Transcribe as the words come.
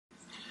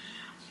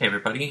Hey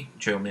everybody,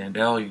 Joe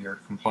Mandel, your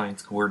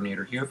compliance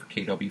coordinator here for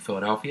KW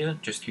Philadelphia.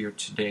 Just here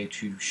today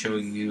to show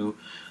you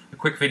a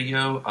quick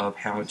video of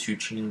how to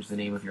change the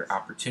name of your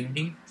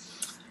opportunity.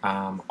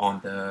 On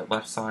the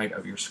left side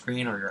of your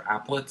screen are your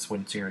applets.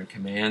 Once you're in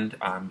command,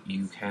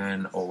 you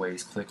can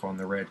always click on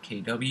the red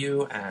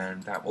KW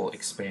and that will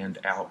expand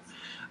out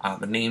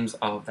the names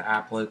of the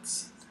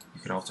applets.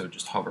 You can also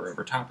just hover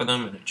over top of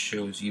them and it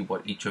shows you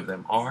what each of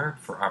them are.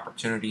 For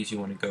opportunities, you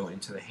want to go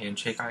into the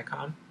handshake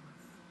icon.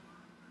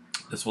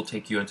 This will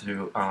take you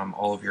into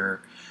all of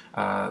your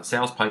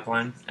sales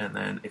pipeline, and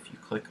then if you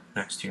click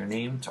next to your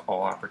name to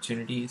all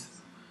opportunities,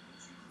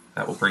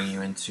 that will bring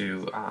you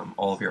into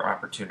all of your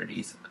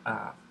opportunities.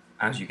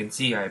 As you can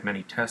see, I have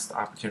many test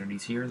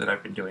opportunities here that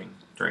I've been doing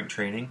during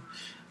training.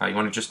 You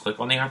want to just click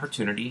on the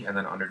opportunity, and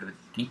then under the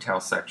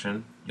details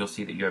section, you'll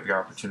see that you have your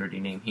opportunity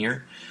name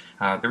here.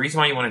 The reason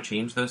why you want to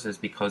change this is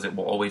because it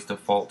will always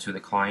default to the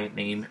client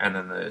name and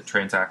then the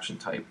transaction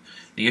type.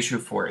 The issue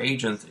for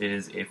agents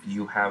is if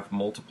you have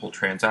multiple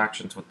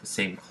transactions with the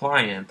same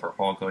client, they're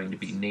all going to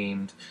be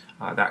named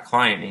that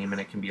client name, and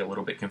it can be a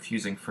little bit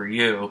confusing for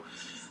you.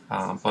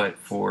 But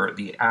for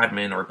the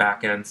admin or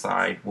back-end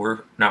side,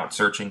 we're not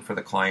searching for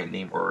the client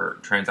name or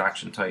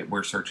transaction type,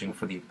 we're searching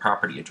for the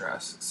property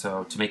address.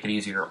 So to make it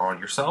easier on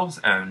yourselves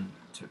and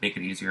to make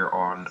it easier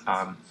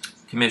on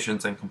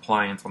commissions and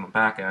compliance on the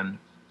back end,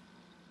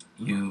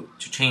 to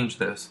change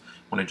this,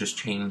 want to just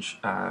change,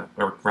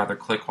 or rather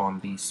click on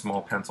the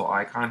small pencil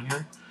icon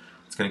here.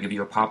 It's going to give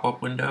you a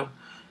pop-up window,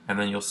 and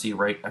then you'll see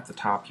right at the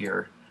top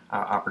here,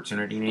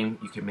 opportunity name.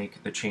 You can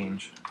make the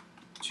change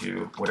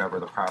to whatever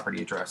the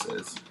property address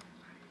is.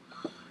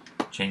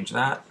 Change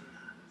that,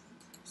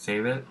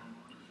 save it.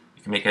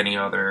 You can make any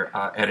other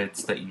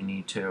edits that you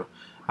need to,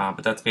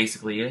 but that's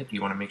basically it.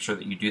 You want to make sure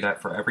that you do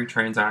that for every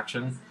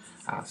transaction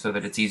so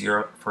that it's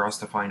easier for us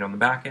to find on the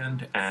back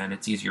end, and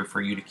it's easier for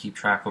you to keep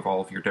track of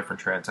all of your different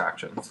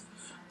transactions.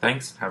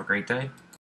 Thanks, have a great day.